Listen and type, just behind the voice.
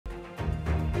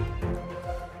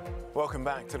Welcome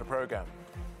back to the programme.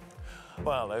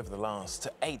 Well, over the last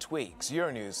 8 weeks,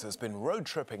 Euronews has been road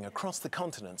tripping across the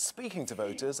continent, speaking to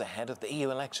voters ahead of the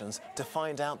EU elections to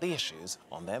find out the issues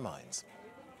on their minds.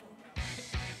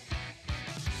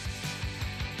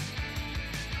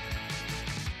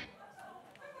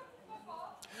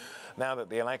 Now that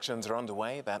the elections are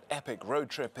underway, that epic road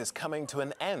trip is coming to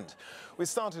an end. We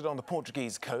started on the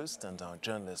Portuguese coast, and our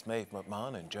journalists Maeve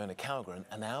McMahon and Jonah Calgren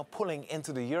are now pulling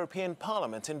into the European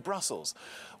Parliament in Brussels.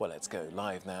 Well, let's go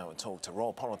live now and talk to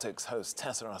Raw Politics host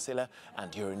Tessa Arcila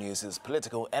and Euronews'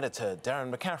 political editor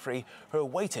Darren McCaffrey, who are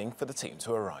waiting for the team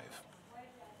to arrive.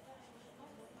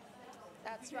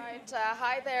 That's right.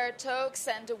 Hi there, Tokes,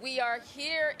 and we are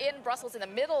here in Brussels in the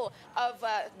middle of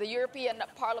the European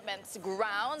Parliament's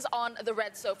grounds on the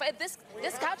red sofa. This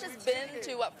couch has been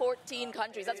to 14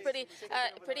 countries. That's pretty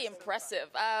impressive.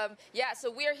 Yeah,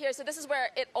 so we're here. So this is where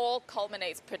it all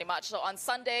culminates pretty much. So on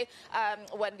Sunday,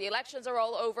 when the elections are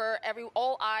all over,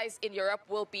 all eyes in Europe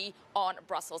will be on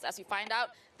Brussels as we find out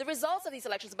the results of these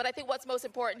elections. But I think what's most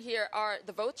important here are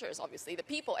the voters, obviously, the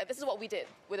people. And this is what we did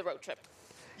with the road trip.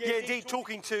 Yeah, indeed,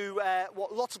 talking to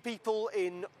lots of people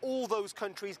in all those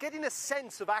countries, getting a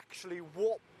sense of actually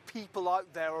what people out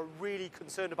there are really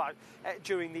concerned about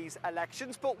during these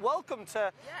elections. But welcome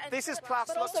to This is Place.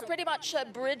 But also pretty much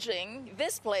bridging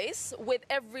this place with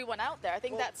everyone out there. I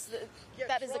think that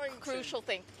is a crucial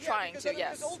thing. Yes.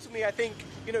 Because ultimately, I think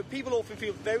people often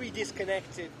feel very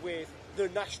disconnected with the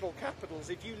national capitals.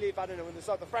 If you live, I don't know, in the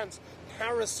south of France,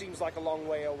 Paris seems like a long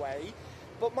way away.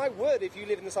 But my word, if you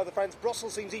live in the south of France,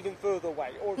 Brussels seems even further away.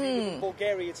 Or if you live in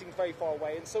Bulgaria, it seems very far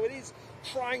away. And so it is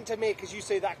trying to make, as you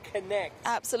say, that connect.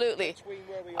 Absolutely. Between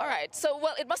where we are. All right. So,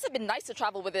 well, it must have been nice to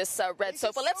travel with this red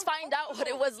sofa. Let's find out what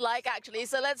it was like, actually.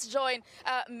 So let's join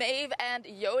Maeve and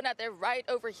Jonah. They're right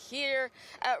over here.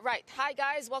 Right. Hi,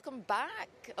 guys. Welcome back.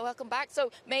 Welcome back. So,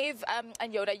 Maeve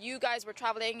and Jonah, you guys were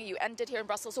traveling. You ended here in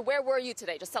Brussels. So where were you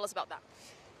today? Just tell us about that.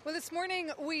 Well, this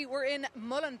morning we were in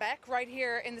Molenbeek, right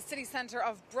here in the city centre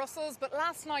of Brussels. But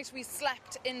last night we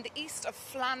slept in the east of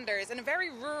Flanders, in a very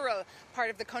rural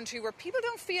part of the country where people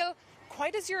don't feel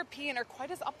quite as European or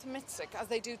quite as optimistic as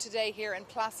they do today here in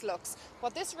Place Lux.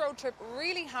 What this road trip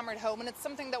really hammered home, and it's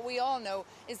something that we all know,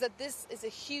 is that this is a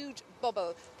huge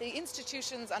bubble. The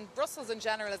institutions and Brussels in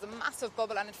general is a massive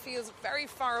bubble, and it feels very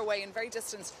far away and very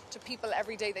distant to people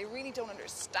every day. They really don't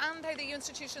understand how the EU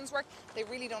institutions work. They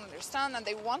really don't understand, and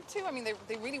they want to. I mean,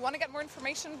 they really want to get more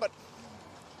information, but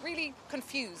really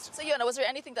confused. So, Jonah, was there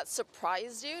anything that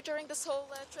surprised you during this whole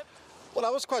trip? Well, I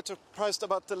was quite surprised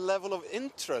about the level of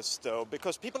interest, though,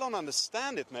 because people don't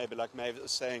understand it, maybe, like Maeve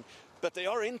was saying, but they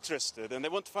are interested and they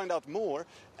want to find out more.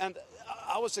 And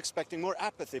I was expecting more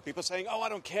apathy, people saying, oh, I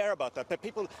don't care about that. But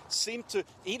people seem to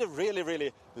either really,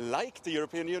 really like the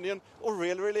European Union or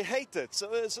really, really hate it. So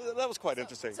that was quite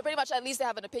interesting. So pretty much at least they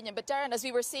have an opinion. But Darren, as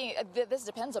we were seeing, this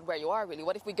depends on where you are, really.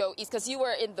 What if we go east? Because you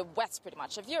were in the west, pretty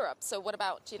much, of Europe. So what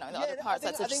about, in the other parts?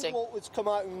 That's interesting. I think what's come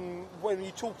out when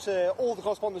you talk to all the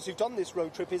correspondents who've done this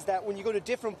road trip is that when you go to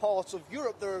different parts of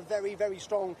Europe, there are very, very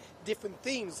strong different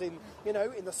themes. In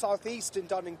the southeast,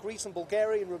 done in Greece and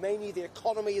Bulgaria and Romania, the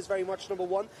economy is very much number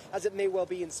one, as it may well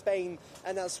be in Spain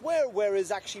and elsewhere,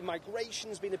 whereas actually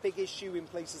migration's been a big issue in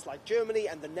places like Germany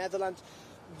and the Netherlands.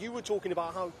 You were talking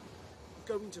about how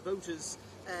going to voters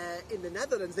in the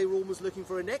Netherlands, they were almost looking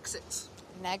for an exit.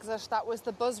 An exit, that was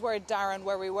the buzzword, Darren,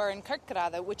 where we were in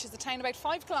Kerkrade, which is a town about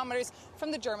 5 kilometres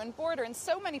from the German border. And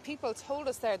so many people told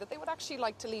us there that they would actually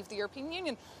like to leave the European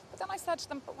Union. But then I said to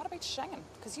them, but what about Schengen?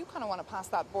 Because you kind of want to pass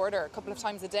that border a couple of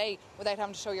times a day without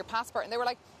having to show your passport. And they were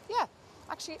like, yeah,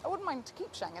 actually, I wouldn't mind to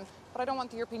keep Schengen, but I don't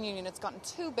want the European Union. It's gotten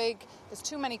too big. There's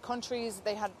too many countries.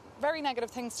 They had very negative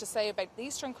things to say about the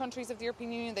eastern countries of the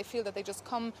European Union. They feel that they just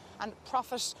come and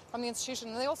profit from the institution.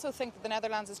 And they also think that the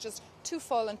Netherlands is just too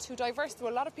full and too diverse. There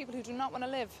are a lot of people who do not want to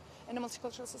live in a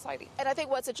multicultural society. And I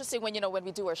think what's interesting when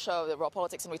we do our show, the Raw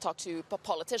Politics, and we talk to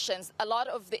politicians, a lot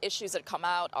of the issues that come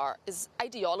out is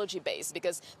ideology based,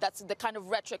 because that's the kind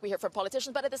of rhetoric we hear from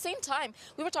politicians. But at the same time,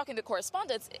 we were talking to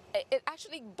correspondents, it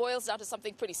actually boils down to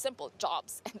something pretty simple: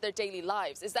 jobs and their daily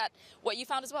lives. Is that what you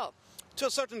found as well? To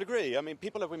a certain degree. I mean,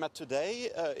 people that we met today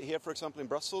here, for example, in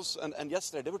Brussels, and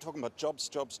yesterday, they were talking about jobs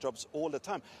all the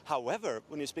time. However,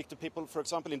 when you speak to people, for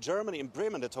example, in Germany, in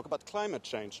Bremen, they talk about climate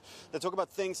change. They talk about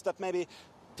things that maybe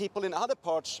people in other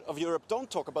parts of Europe don't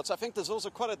talk about. So I think there's also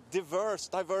quite a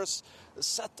diverse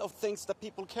set of things that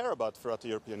people care about throughout the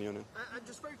European Union. And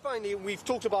just very finally, we've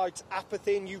talked about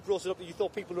apathy, and you brought it up that you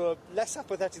thought people were less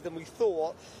apathetic than we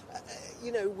thought.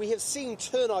 We have seen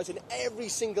turnout in every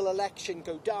single election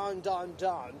go down, down,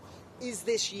 down. Is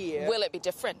this year... Will it be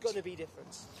different? Going to be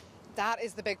different? That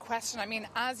is the big question. I mean,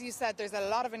 as you said, there's a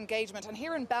lot of engagement. And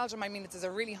here in Belgium, I mean, it's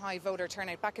a really high voter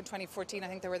turnout. Back in 2014, I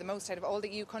think they were the most out of all the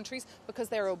EU countries because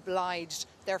they're obliged,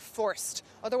 they're forced.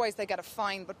 Otherwise, they get a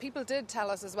fine. But people did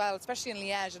tell us as well, especially in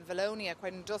Liège and Wallonia,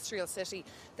 quite an industrial city,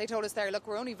 they told us there, look,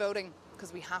 we're only voting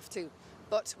because we have to.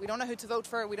 But we don't know who to vote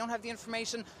for, we don't have the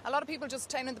information. A lot of people just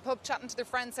down in the pub chatting to their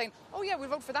friends saying, oh yeah, we'll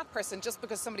vote for that person just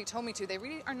because somebody told me to. They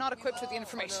really are not equipped with the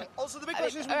information. Also, the big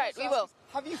question is, all right, we will.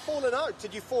 Have you fallen out?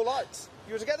 Did you fall out?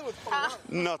 You were together with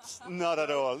falling out? Not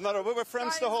at all. Not at all. We were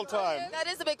friends the whole time. That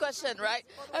is the big question, right?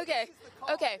 Okay.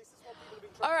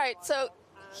 All right, so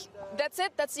that's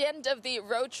it. That's the end of the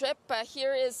road trip.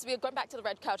 We're going back to the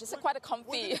red couch. It's quite a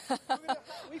comfy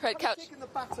red couch. We've taken the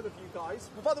battle of you guys.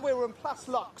 But by the way, we're in Place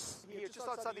Lux, here, just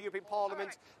outside the European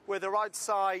Parliament, where they're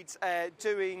outside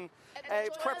doing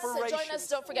preparations. Join us,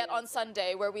 don't forget, on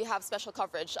Sunday, where we have special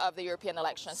coverage of the European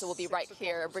election. So we'll be right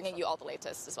here bringing you all the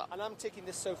latest as well. And I'm taking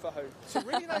this sofa home. It's a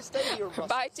really nice day here in Brussels.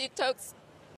 Bye, Tokes.